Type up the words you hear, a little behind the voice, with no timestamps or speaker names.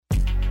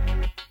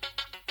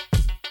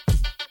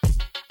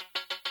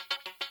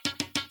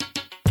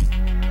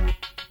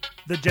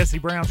The Jesse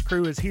Brown's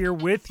crew is here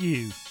with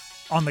you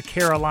on the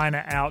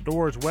Carolina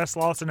Outdoors. Wes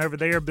Lawson over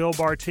there, Bill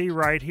Barty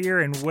right here.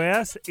 And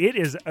Wes, it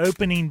is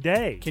opening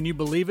day. Can you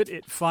believe it?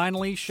 It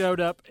finally showed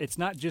up. It's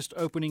not just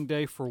opening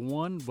day for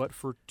one, but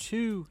for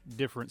two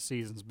different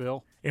seasons,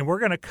 Bill. And we're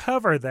going to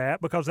cover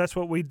that because that's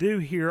what we do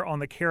here on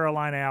the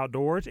Carolina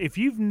Outdoors. If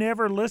you've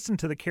never listened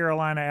to the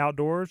Carolina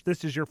Outdoors,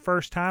 this is your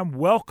first time,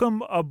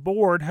 welcome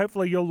aboard.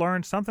 Hopefully you'll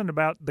learn something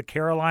about the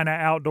Carolina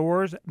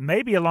Outdoors.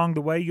 Maybe along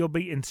the way you'll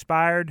be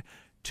inspired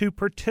to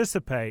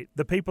participate.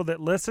 The people that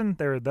listen,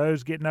 there are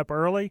those getting up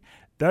early,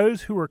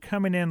 those who are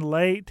coming in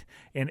late,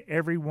 and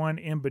everyone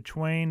in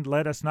between.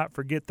 Let us not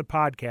forget the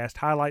podcast,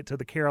 Highlights of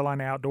the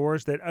Carolina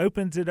Outdoors, that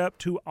opens it up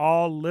to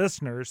all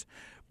listeners.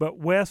 But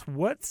Wes,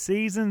 what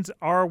seasons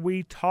are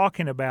we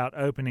talking about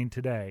opening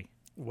today?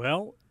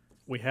 Well,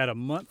 we had a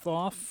month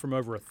off from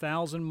over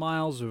 1,000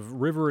 miles of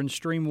river and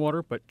stream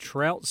water, but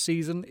trout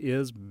season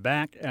is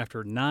back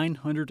after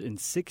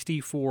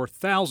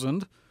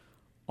 964,000.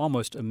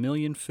 Almost 1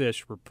 million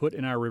fish were put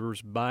in our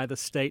rivers by the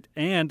state,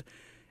 and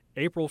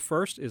April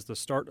 1st is the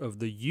start of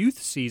the youth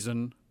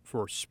season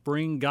for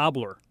spring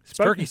gobbler. It's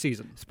turkey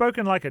season.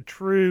 Spoken like a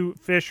true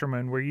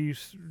fisherman, where you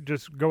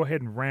just go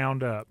ahead and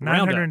round up.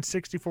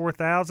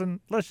 964,000,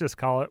 let's just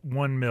call it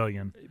 1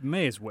 million.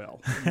 May as well.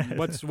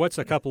 What's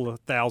a couple of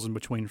thousand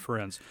between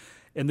friends?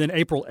 And then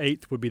April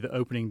 8th would be the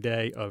opening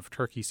day of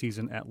turkey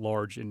season at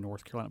large in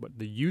North Carolina. But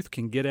the youth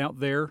can get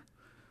out there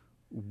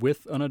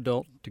with an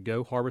adult to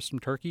go harvest some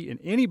turkey, and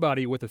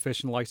anybody with a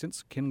fishing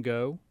license can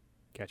go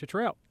catch a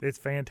trout. It's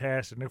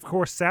fantastic. And of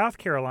course, South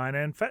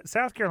Carolina,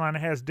 South Carolina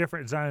has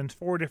different zones,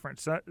 4 different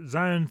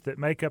zones that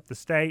make up the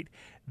state.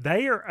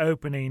 They are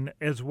opening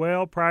as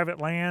well. Private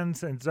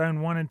lands in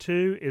Zone 1 and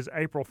 2 is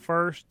April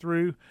 1st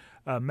through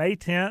May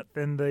 10th,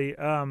 and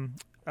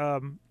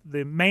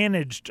the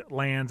managed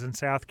lands in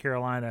South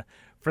Carolina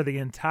for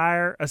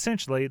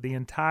essentially the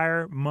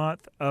entire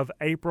month of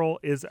April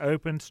is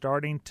open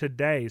starting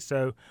today.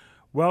 So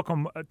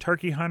welcome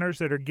turkey hunters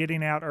that are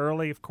getting out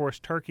early. Of course,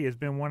 turkey has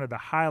been one of the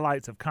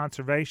highlights of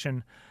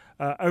conservation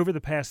over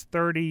the past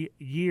 30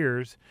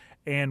 years,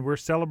 and we're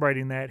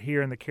celebrating that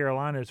here in the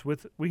Carolinas.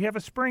 We have a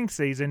spring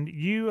season.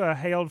 You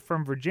hailed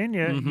from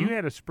Virginia. Mm-hmm. You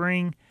had a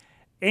spring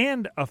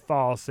and a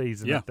fall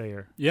season up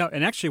there. Yeah,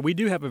 and actually we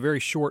do have a very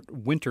short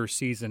winter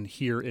season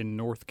here in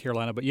North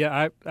Carolina. But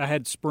yeah, I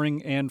had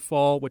spring and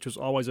fall, which was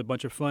always a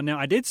bunch of fun. Now,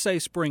 I did say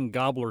spring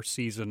gobbler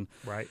season.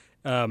 Right.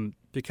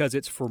 Because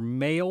it's for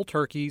male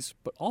turkeys,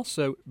 but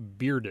also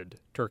bearded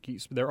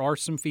turkeys. There are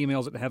some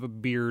females that have a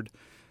beard.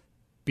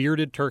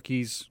 Bearded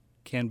turkeys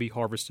can be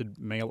harvested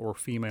male or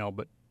female,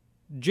 but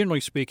generally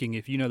speaking,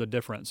 if you know the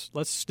difference,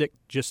 let's stick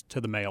just to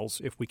the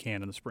males if we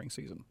can in the spring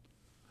season.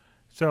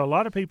 So a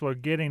lot of people are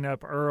getting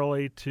up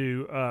early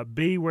to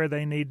be where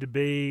they need to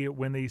be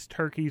when these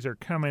turkeys are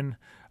coming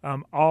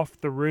off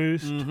the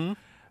roost. Mm-hmm.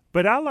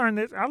 But I learned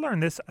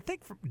this. I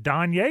think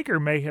Don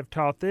Yeager may have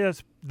taught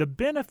this. The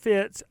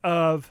benefits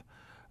of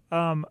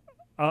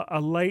a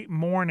late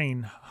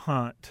morning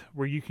hunt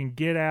where you can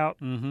get out.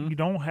 Mm-hmm. You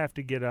don't have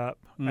to get up.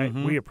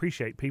 Mm-hmm. We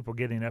appreciate people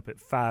getting up at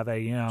 5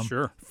 a.m.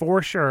 Sure.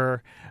 For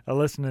sure,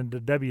 listening to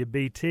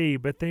WBT.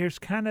 But there's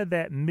kind of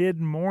that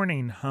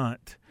mid-morning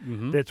hunt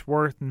that's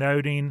worth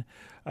noting.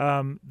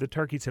 The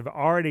turkeys have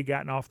already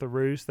gotten off the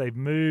roost. They've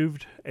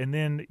moved, and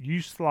then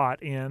you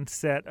slot in,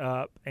 set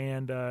up,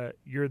 and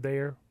you're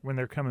there when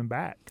they're coming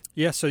back.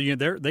 Yeah, so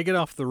they get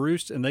off the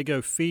roost, and they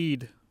go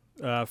feed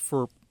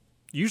for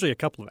usually a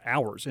couple of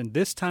hours. And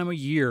this time of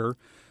year,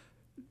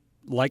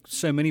 like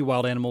so many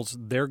wild animals,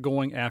 they're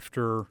going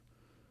after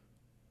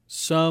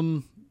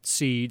some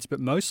seeds, but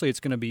mostly it's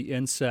going to be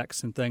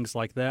insects and things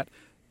like that.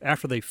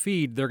 After they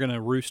feed, they're going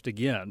to roost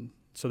again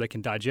so they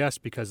can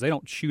digest, because they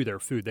don't chew their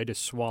food. They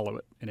just swallow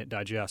it, and it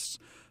digests.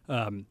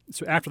 So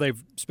after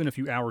they've spent a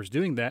few hours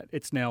doing that,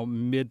 it's now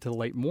mid to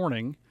late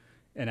morning,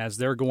 and as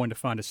they're going to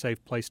find a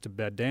safe place to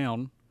bed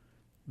down,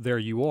 there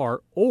you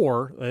are.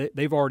 Or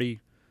they've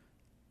already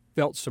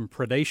felt some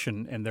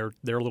predation, and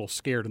they're a little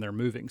scared, and they're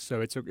moving.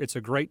 So it's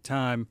a great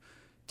time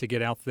to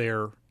get out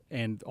there,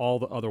 and all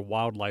the other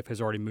wildlife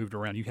has already moved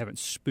around. You haven't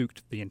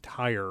spooked the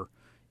entire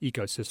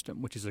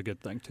ecosystem, which is a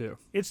good thing too.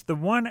 It's the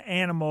one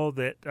animal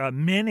that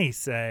many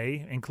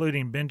say,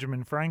 including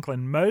Benjamin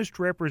Franklin, most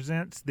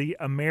represents the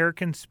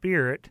American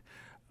spirit,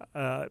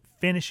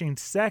 finishing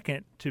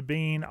second to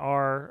being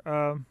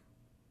our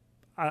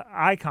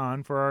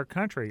icon for our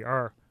country,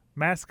 our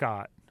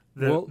mascot,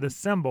 the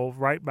symbol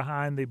right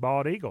behind the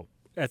bald eagle.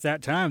 At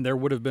that time, there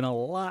would have been a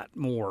lot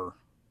more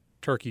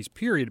turkeys,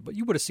 period, but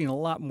you would have seen a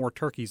lot more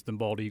turkeys than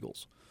bald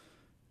eagles.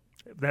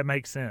 That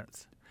makes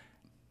sense.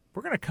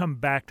 We're going to come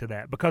back to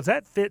that because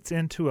that fits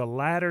into a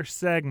latter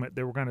segment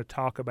that we're going to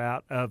talk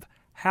about of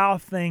how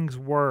things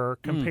were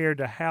compared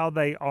to how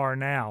they are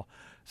now.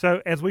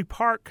 So as we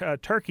park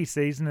turkey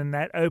season and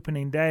that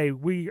opening day,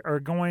 we are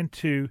going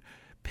to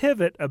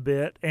pivot a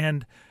bit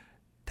and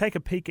take a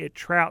peek at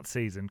trout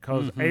season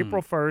because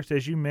April 1st,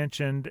 as you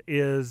mentioned,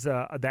 is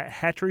that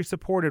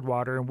hatchery-supported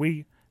water, and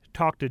we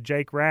talked to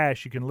Jake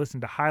Rash. You can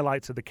listen to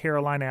highlights of the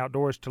Carolina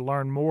Outdoors to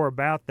learn more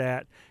about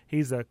that.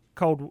 He's a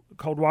cold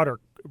water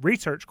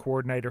research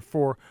coordinator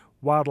for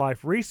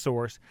Wildlife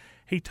Resource.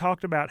 He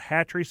talked about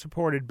hatchery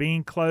supported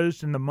being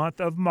closed in the month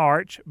of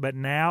March, but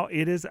now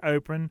it is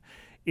open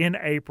in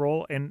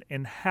April, and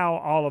how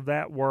all of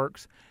that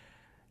works.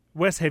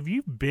 Wes, have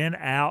you been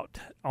out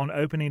on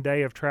opening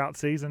day of trout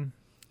season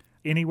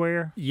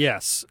anywhere?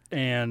 Yes,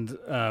 and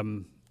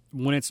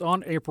when it's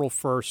on April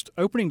 1st,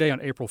 opening day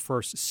on April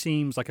 1st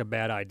seems like a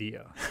bad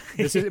idea.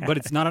 But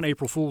it's not an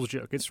April Fool's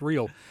joke. It's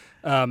real.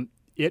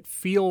 It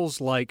feels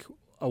like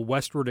a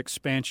westward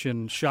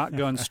expansion,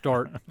 shotgun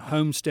start,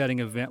 homesteading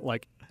event.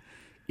 Like,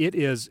 it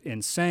is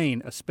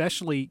insane,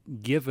 especially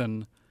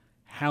given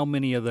how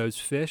many of those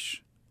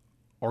fish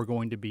are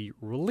going to be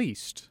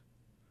released.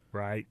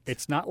 Right.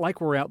 It's not like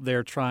we're out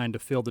there trying to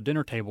fill the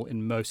dinner table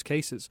in most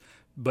cases,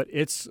 but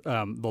it's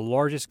the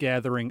largest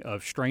gathering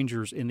of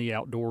strangers in the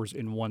outdoors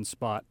in one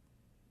spot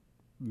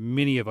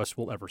many of us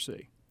will ever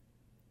see.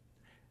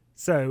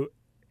 So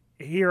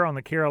here on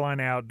the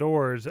Carolina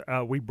Outdoors,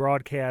 we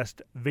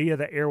broadcast via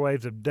the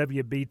airwaves of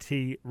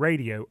WBT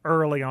radio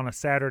early on a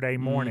Saturday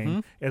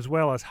morning, as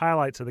well as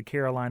highlights of the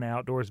Carolina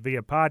Outdoors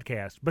via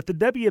podcast. But the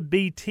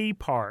WBT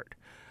part,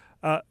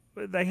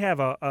 they have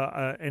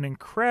an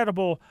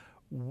incredible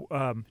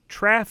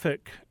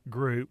traffic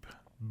group,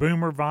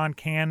 Boomer Von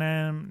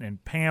Cannon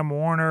and Pam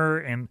Warner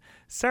and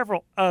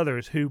several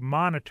others who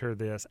monitor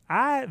this.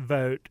 I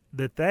vote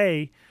that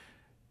they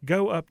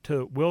go up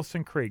to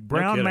Wilson Creek,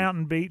 Brown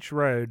Mountain Beach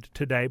Road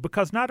today,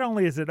 because not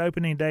only is it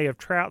opening day of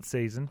trout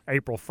season,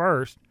 April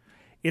 1st,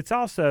 it's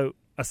also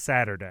a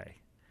Saturday.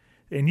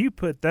 And you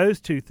put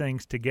those two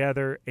things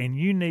together, and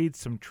you need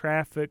some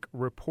traffic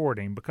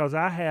reporting, because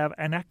I have,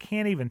 and I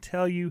can't even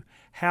tell you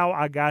how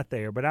I got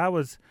there, but I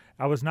was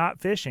not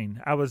fishing.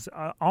 I was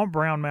on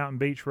Brown Mountain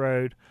Beach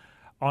Road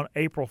on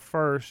April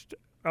 1st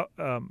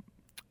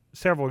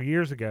several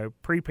years ago,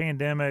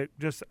 pre-pandemic,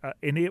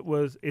 and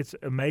it's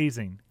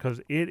amazing,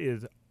 because it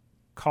is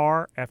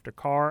car after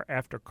car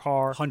after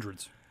car.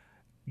 Hundreds.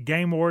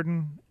 Game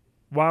warden,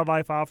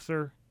 wildlife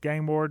officer,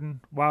 game warden,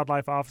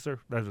 wildlife officer.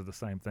 Those are the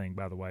same thing,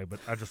 by the way, but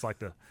I just like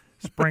to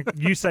sprinkle.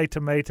 You say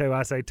tomato,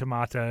 I say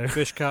tomato.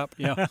 Fish cop,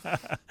 yeah.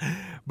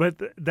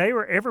 But they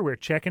were everywhere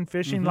checking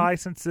fishing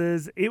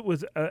licenses. It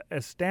was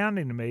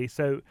astounding to me.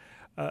 So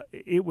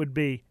it would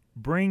be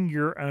bring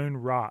your own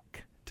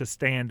rock to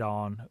stand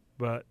on.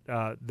 But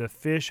the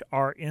fish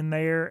are in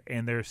there,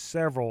 and there's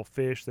several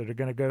fish that are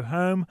going to go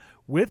home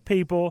with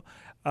people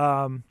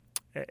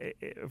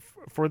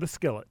for the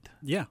skillet.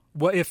 Yeah.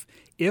 Well,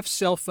 if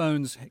cell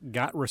phones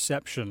got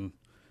reception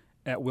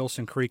at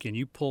Wilson Creek and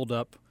you pulled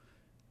up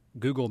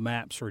Google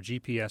Maps or a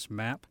GPS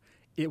map,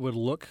 it would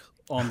look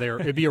on there.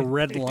 It'd be a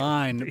red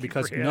line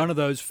because none of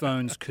those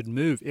phones could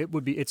move. It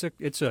would be. It's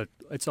a.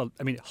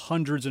 I mean,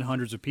 hundreds and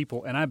hundreds of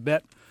people, and I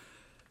bet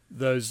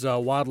those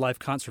wildlife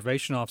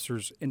conservation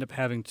officers end up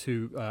having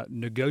to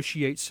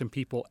negotiate some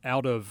people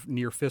out of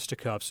near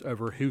fisticuffs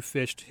over who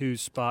fished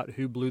whose spot,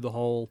 who blew the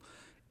hole.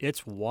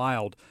 It's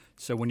wild.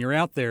 So when you're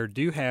out there,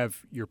 do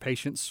have your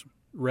patience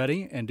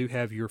ready and do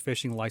have your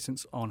fishing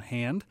license on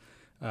hand.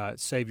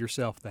 Save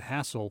yourself the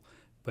hassle.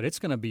 But it's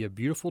going to be a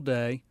beautiful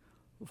day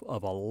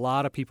of a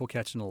lot of people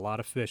catching a lot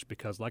of fish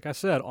because, like I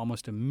said,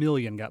 almost 1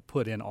 million got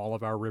put in all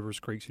of our rivers,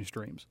 creeks, and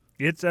streams.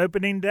 It's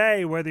opening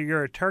day. Whether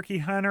you're a turkey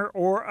hunter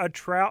or a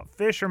trout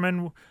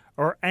fisherman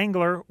or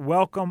angler,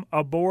 welcome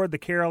aboard. The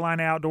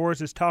Carolina Outdoors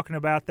is talking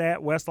about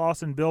that. Wes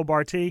Lawson, Bill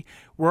Bartee.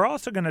 We're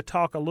also going to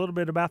talk a little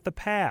bit about the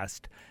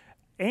past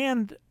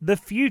and the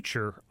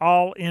future,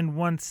 all in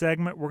one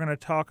segment. We're going to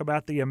talk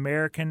about the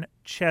American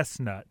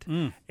chestnut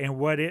and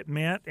what it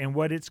meant and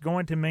what it's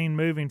going to mean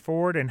moving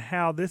forward and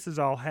how this is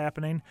all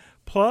happening,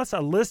 plus a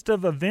list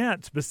of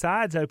events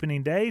besides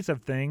opening days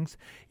of things.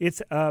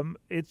 It's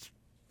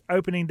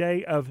opening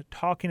day of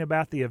talking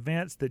about the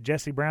events that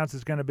Jesse Browns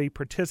is going to be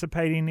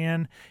participating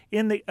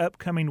in the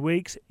upcoming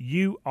weeks.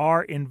 You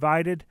are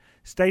invited.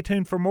 Stay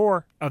tuned for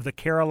more of the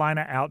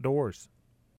Carolina Outdoors.